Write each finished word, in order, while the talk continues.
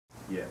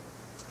Yeah.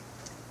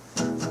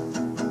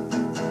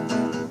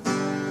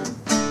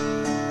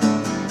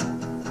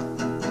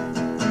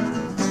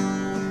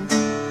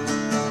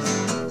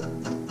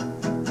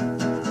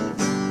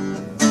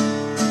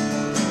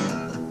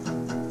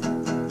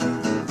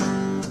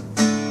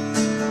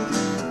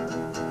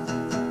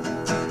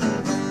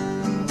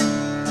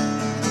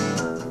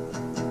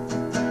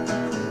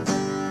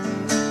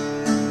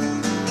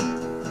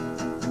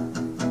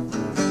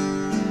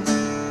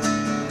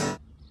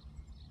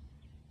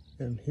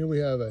 And here we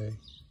have a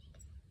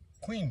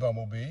queen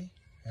bumblebee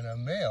and a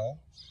male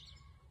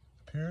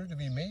appear to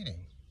be mating.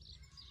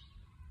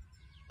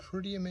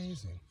 Pretty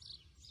amazing.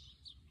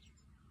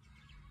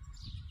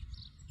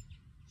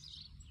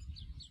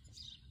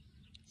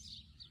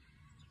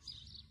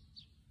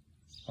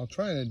 I'll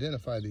try and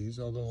identify these,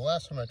 although the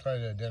last time I tried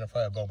to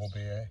identify a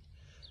bumblebee,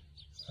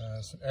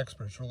 some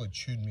experts really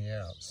chewed me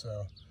out.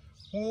 So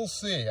we'll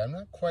see. I'm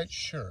not quite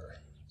sure.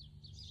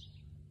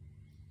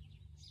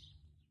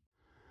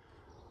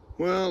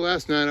 Well,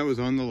 last night I was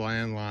on the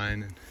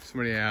landline and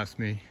somebody asked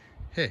me,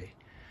 hey,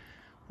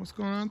 what's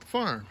going on at the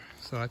farm?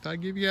 So I thought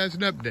I'd give you guys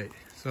an update.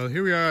 So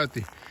here we are at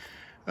the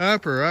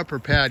upper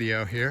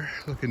patio here,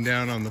 looking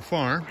down on the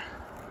farm.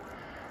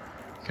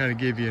 Kind of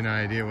give you an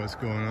idea what's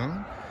going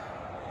on.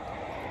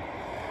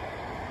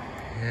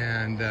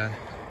 And,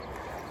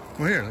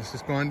 well, here, let's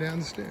just go on down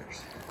the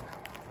stairs.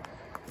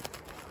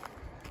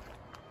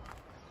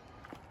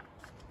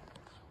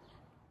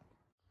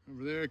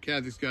 Over there,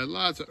 Kathy's got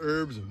lots of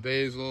herbs and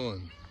basil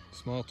and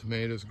small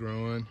tomatoes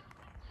growing.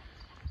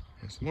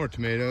 And some more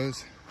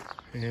tomatoes.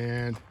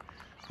 And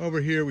over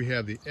here we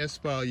have the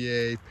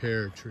espalier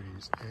pear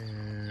trees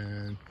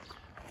and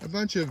a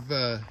bunch of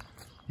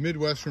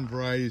Midwestern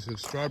varieties of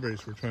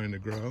strawberries we're trying to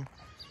grow.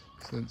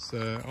 Since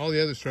all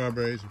the other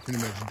strawberries are pretty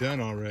much done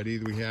already,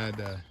 we had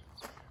a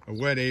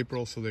wet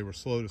April, so they were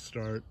slow to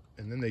start.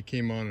 And then they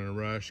came on in a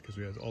rush because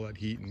we had all that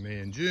heat in May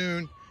and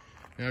June.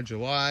 Now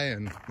July,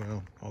 and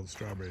well, all the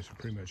strawberries are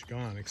pretty much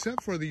gone,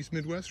 except for these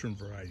Midwestern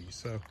varieties.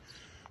 So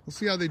we'll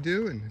see how they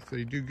do, and if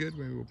they do good,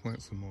 maybe we'll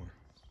plant some more.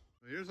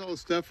 Here's all the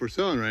stuff we're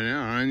selling right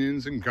now: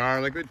 onions and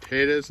garlic,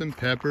 potatoes and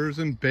peppers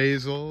and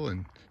basil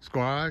and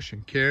squash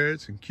and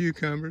carrots and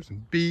cucumbers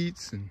and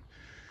beets and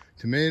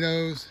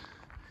tomatoes.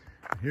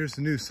 And here's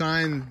the new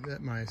sign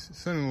that my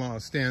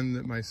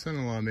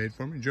son-in-law made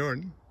for me,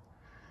 Jordan.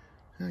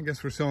 And I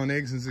guess we're selling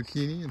eggs and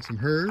zucchini and some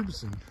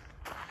herbs. And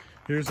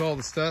here's all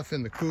the stuff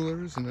in the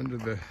coolers and under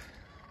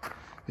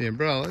the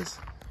umbrellas.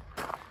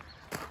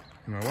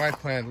 And my wife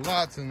planted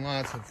lots and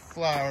lots of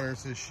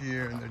flowers this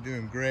year, and they're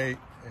doing great.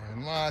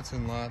 And lots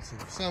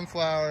of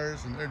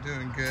sunflowers, and they're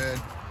doing good.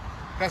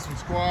 Got some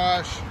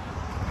squash.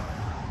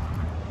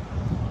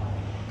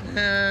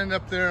 And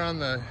up there on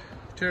the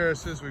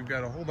terraces, we've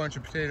got a whole bunch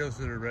of potatoes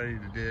that are ready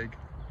to dig.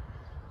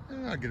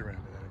 And I'll get around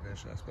to that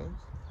eventually, I suppose.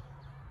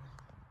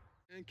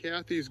 And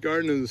Kathy's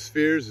Garden of the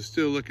Spheres is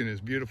still looking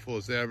as beautiful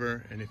as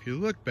ever. And if you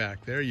look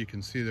back there, you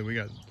can see that we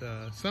got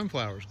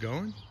sunflowers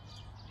going.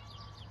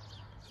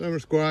 Summer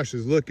squash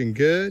is looking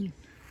good.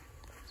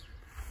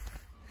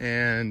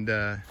 And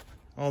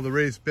all the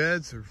raised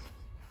beds are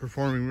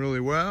performing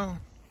really well.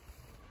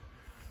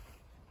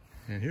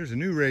 And here's a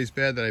new raised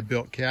bed that I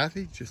built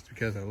Kathy, just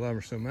because I love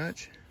her so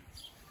much.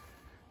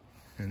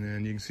 And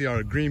then you can see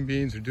our green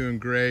beans are doing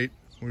great.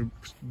 We're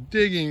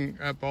digging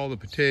up all the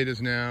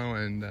potatoes now,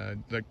 and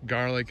the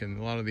garlic and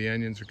a lot of the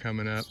onions are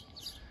coming up.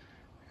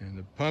 And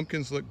the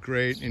pumpkins look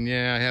great. And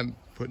yeah, I haven't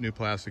put new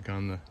plastic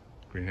on the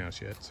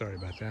greenhouse yet. Sorry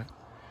about that.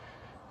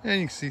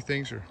 And you can see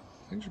things are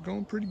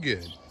going pretty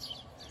good.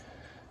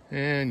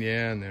 And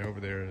yeah, and then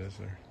over there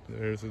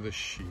there's the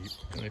sheep.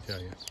 Can I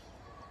tell you?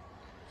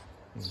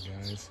 Those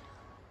guys.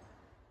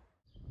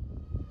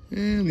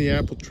 And the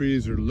apple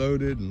trees are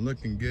loaded and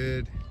looking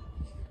good.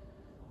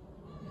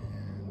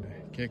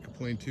 Can't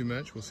complain too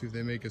much. We'll see if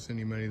they make us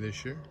any money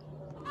this year.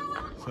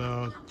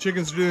 So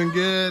chickens are doing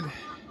good.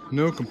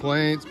 No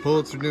complaints.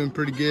 Pullets are doing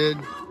pretty good.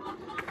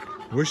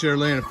 Wish they were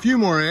laying a few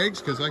more eggs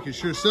because I could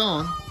sure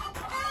sell them.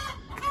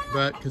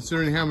 But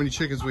considering how many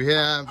chickens we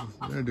have,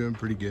 they're doing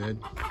pretty good.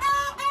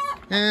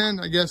 And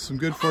I guess some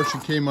good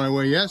fortune came my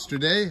way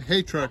yesterday.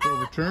 Hay truck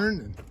overturned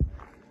and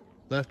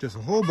left us a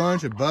whole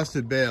bunch of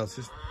busted bales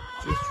just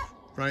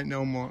right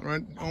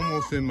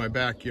almost in my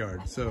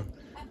backyard. So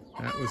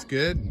that was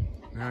good.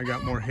 Now I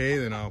got more hay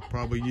than I'll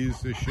probably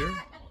use this year.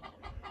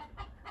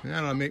 And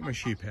that'll make my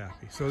sheep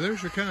happy. So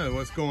there's kind of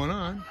what's going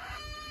on.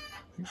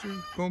 Things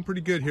are going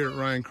pretty good here at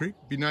Ryan Creek.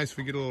 Be nice if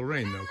we get a little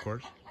rain though, of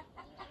course.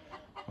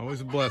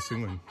 Always a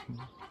blessing when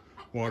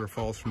water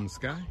falls from the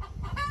sky.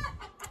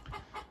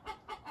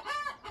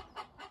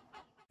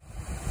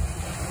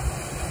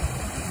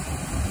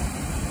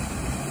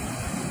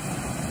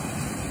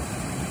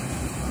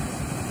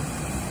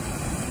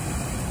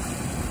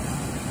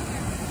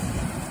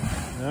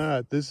 All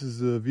right, this is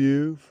the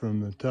view from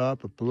the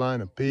top of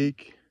Paulina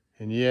Peak.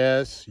 And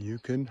yes, you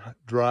can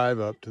drive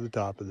up to the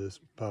top of this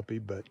puppy,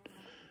 but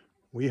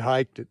we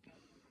hiked it.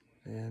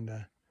 And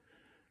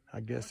I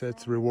guess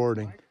that's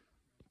rewarding.